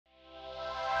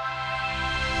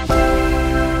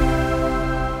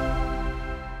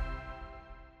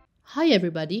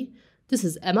everybody, this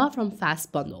is Emma from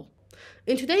Fast Bundle.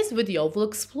 In today's video, we'll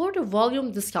explore the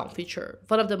volume discount feature,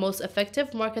 one of the most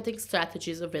effective marketing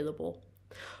strategies available.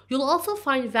 You'll also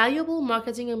find valuable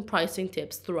marketing and pricing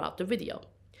tips throughout the video.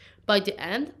 By the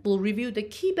end, we'll review the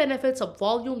key benefits of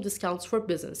volume discounts for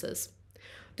businesses.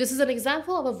 This is an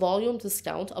example of a volume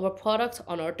discount of a product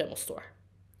on our demo store.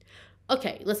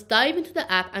 Okay, let's dive into the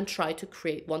app and try to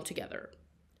create one together.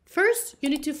 First, you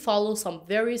need to follow some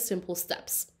very simple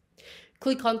steps.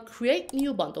 Click on Create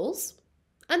New Bundles,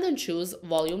 and then choose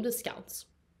Volume Discounts.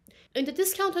 In the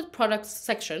Discounted Products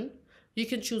section, you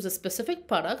can choose a specific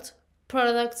product,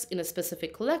 products in a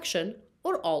specific collection,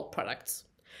 or all products.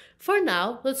 For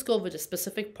now, let's go with a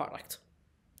specific product.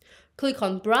 Click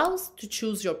on Browse to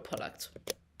choose your product.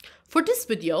 For this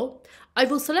video, I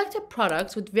will select a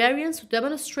product with variants to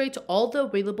demonstrate all the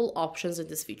available options in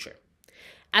this feature.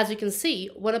 As you can see,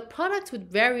 when a product with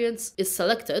variants is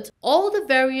selected, all the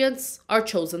variants are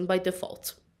chosen by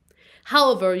default.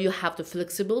 However, you have the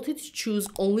flexibility to choose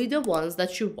only the ones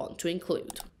that you want to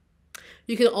include.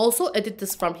 You can also edit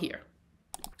this from here.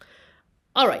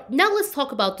 Alright, now let's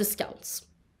talk about discounts.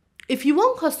 If you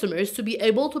want customers to be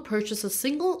able to purchase a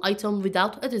single item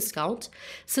without a discount,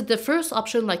 set the first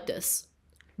option like this: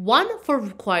 1 for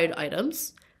required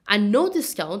items and no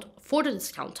discount for the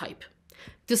discount type.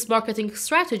 This marketing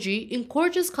strategy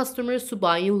encourages customers to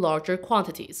buy in larger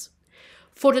quantities.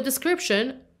 For the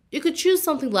description, you could choose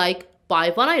something like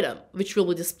buy one item, which will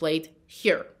be displayed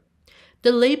here.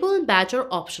 The label and badge are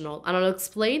optional, and I'll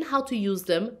explain how to use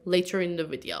them later in the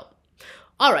video.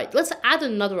 Alright, let's add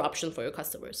another option for your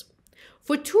customers.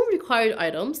 For 2 required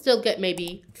items, they'll get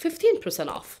maybe 15%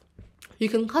 off. You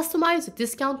can customize the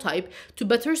discount type to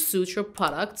better suit your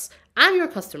products and your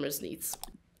customers' needs.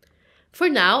 For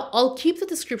now, I'll keep the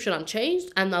description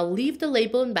unchanged and I'll leave the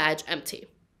label and badge empty.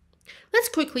 Let's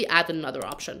quickly add another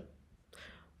option.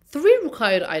 3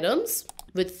 required items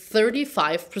with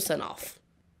 35% off.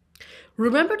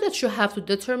 Remember that you have to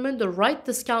determine the right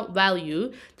discount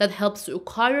value that helps to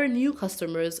acquire new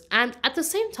customers and at the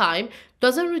same time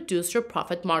doesn't reduce your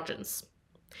profit margins.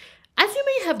 As you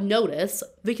may have noticed,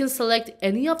 we can select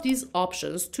any of these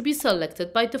options to be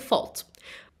selected by default.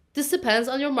 This depends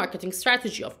on your marketing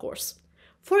strategy, of course.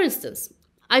 For instance,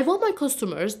 I want my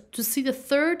customers to see the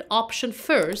third option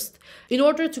first in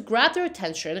order to grab their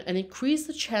attention and increase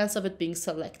the chance of it being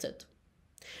selected.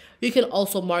 You can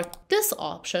also mark this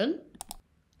option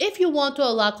if you want to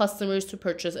allow customers to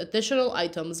purchase additional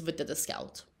items with the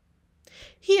discount.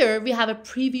 Here we have a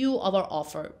preview of our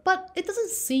offer, but it doesn't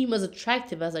seem as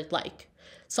attractive as I'd like,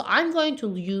 so I'm going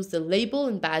to use the label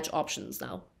and badge options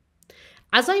now.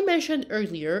 As I mentioned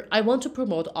earlier, I want to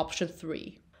promote option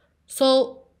 3.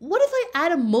 So what if I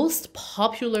add a most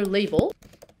popular label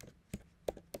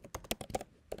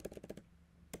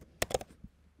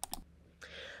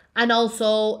and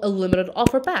also a limited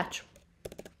offer badge?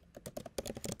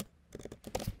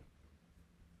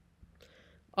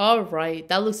 Alright,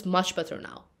 that looks much better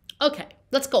now. Okay,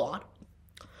 let's go on.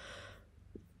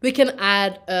 We can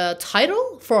add a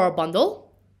title for our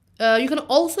bundle. You can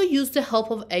also use the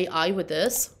help of AI with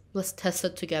this. Let's test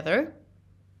it together.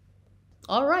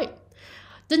 Alright,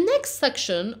 the next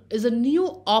section is a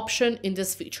new option in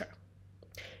this feature.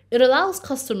 It allows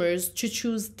customers to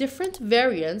choose different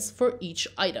variants for each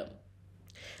item.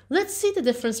 Let's see the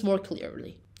difference more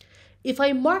clearly. If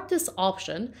I mark this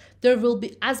option, there will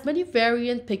be as many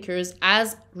variant pickers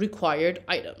as required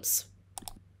items.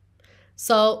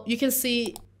 So you can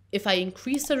see if I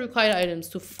increase the required items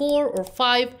to 4 or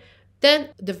 5, then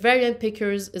the variant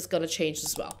pickers is going to change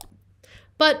as well.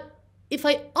 But if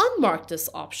I unmark this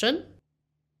option,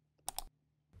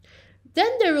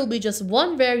 then there will be just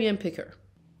one variant picker.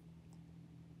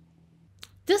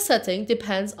 This setting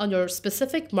depends on your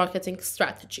specific marketing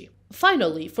strategy.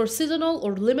 Finally, for seasonal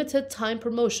or limited time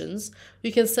promotions,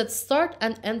 you can set start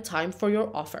and end time for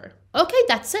your offer. Okay,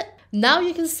 that's it. Now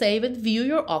you can save and view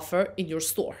your offer in your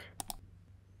store.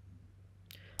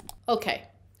 Okay,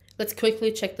 let's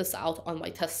quickly check this out on my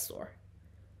test store.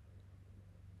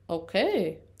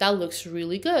 Okay, that looks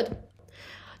really good.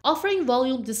 Offering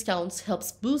volume discounts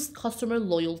helps boost customer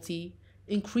loyalty,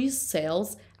 increase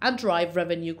sales, and drive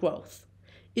revenue growth.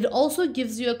 It also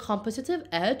gives you a competitive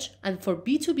edge, and for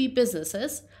B2B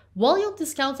businesses, volume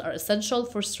discounts are essential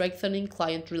for strengthening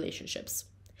client relationships.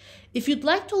 If you'd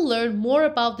like to learn more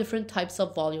about different types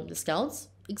of volume discounts,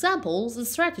 examples, and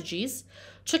strategies,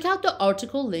 check out the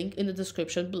article link in the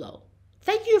description below.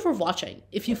 Thank you for watching.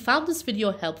 If you found this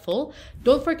video helpful,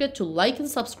 don't forget to like and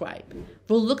subscribe.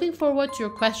 We're looking forward to your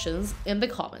questions in the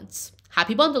comments.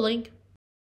 Happy bundling!